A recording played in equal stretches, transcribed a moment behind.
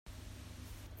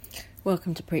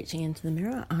Welcome to Preaching into the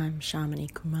Mirror. I'm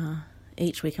Shamini Kumar.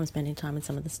 Each week I'm spending time with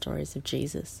some of the stories of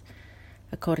Jesus,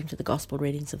 according to the Gospel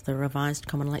readings of the Revised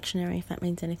Common Lectionary, if that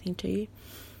means anything to you.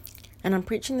 And I'm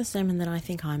preaching the sermon that I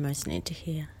think I most need to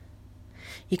hear.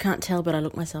 You can't tell, but I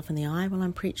look myself in the eye while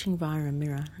I'm preaching via a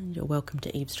mirror, and you're welcome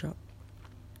to eavesdrop.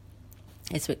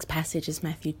 This week's passage is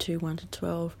Matthew 2,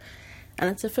 1-12, and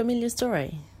it's a familiar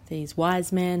story. These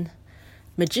wise men,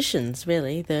 magicians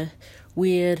really, the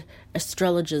weird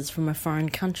astrologers from a foreign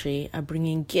country, are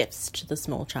bringing gifts to the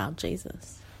small child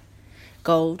Jesus.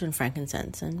 Gold and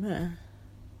frankincense and myrrh.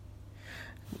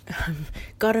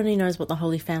 God only knows what the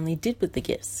Holy Family did with the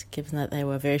gifts, given that they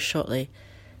were very shortly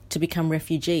to become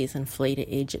refugees and flee to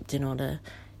Egypt in order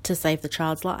to save the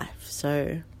child's life.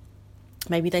 So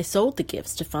maybe they sold the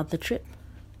gifts to fund the trip.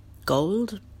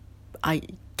 Gold, I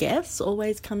guess,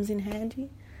 always comes in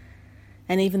handy.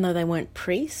 And even though they weren't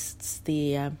priests,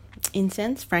 the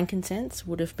incense, frankincense,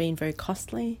 would have been very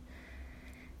costly,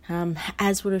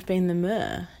 as would have been the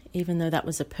myrrh, even though that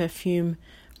was a perfume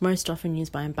most often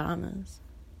used by embalmers.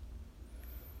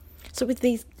 So with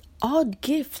these odd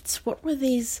gifts, what were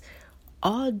these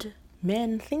odd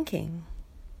men thinking?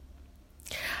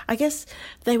 I guess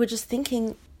they were just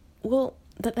thinking, well,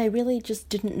 that they really just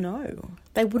didn't know.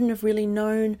 They wouldn't have really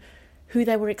known who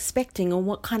they were expecting or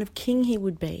what kind of king he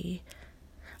would be.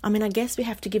 I mean, I guess we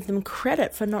have to give them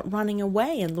credit for not running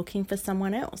away and looking for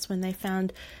someone else when they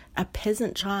found a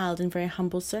peasant child in very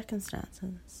humble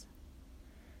circumstances.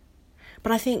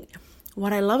 But I think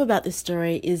what I love about this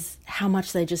story is how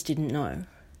much they just didn't know.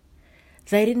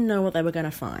 They didn't know what they were going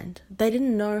to find. They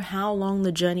didn't know how long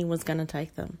the journey was going to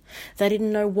take them. They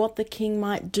didn't know what the king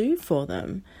might do for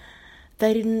them.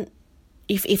 They didn't,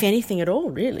 if anything at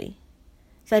all, really.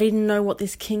 They didn't know what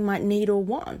this king might need or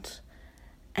want.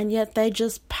 And yet they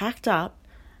just packed up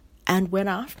and went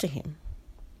after him.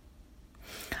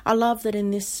 I love that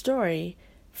in this story,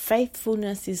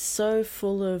 faithfulness is so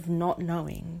full of not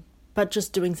knowing, but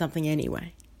just doing something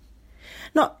anyway.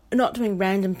 Not doing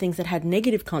random things that had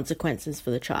negative consequences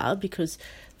for the child, because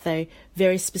they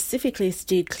very specifically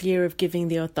steered clear of giving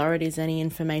the authorities any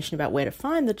information about where to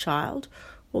find the child,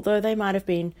 although they might have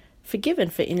been forgiven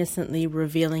for innocently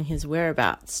revealing his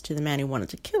whereabouts to the man who wanted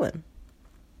to kill him.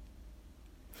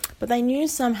 But they knew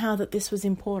somehow that this was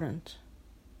important.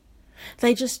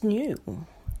 They just knew.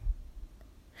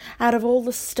 Out of all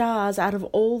the stars, out of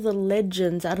all the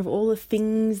legends, out of all the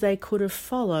things they could have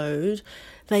followed,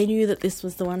 they knew that this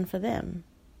was the one for them.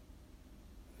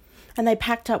 And they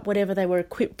packed up whatever they were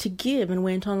equipped to give and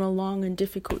went on a long and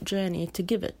difficult journey to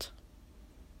give it.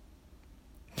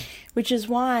 Which is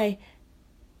why,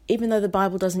 even though the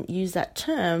Bible doesn't use that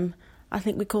term, I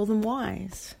think we call them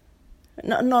wise.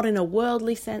 Not in a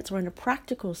worldly sense or in a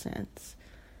practical sense,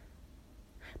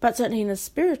 but certainly in a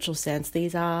spiritual sense,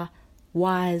 these are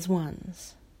wise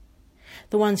ones.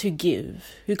 The ones who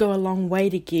give, who go a long way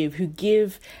to give, who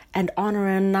give and honour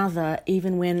another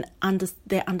even when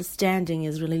their understanding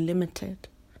is really limited.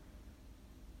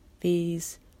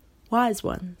 These wise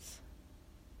ones.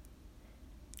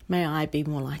 May I be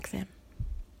more like them.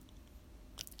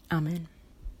 Amen.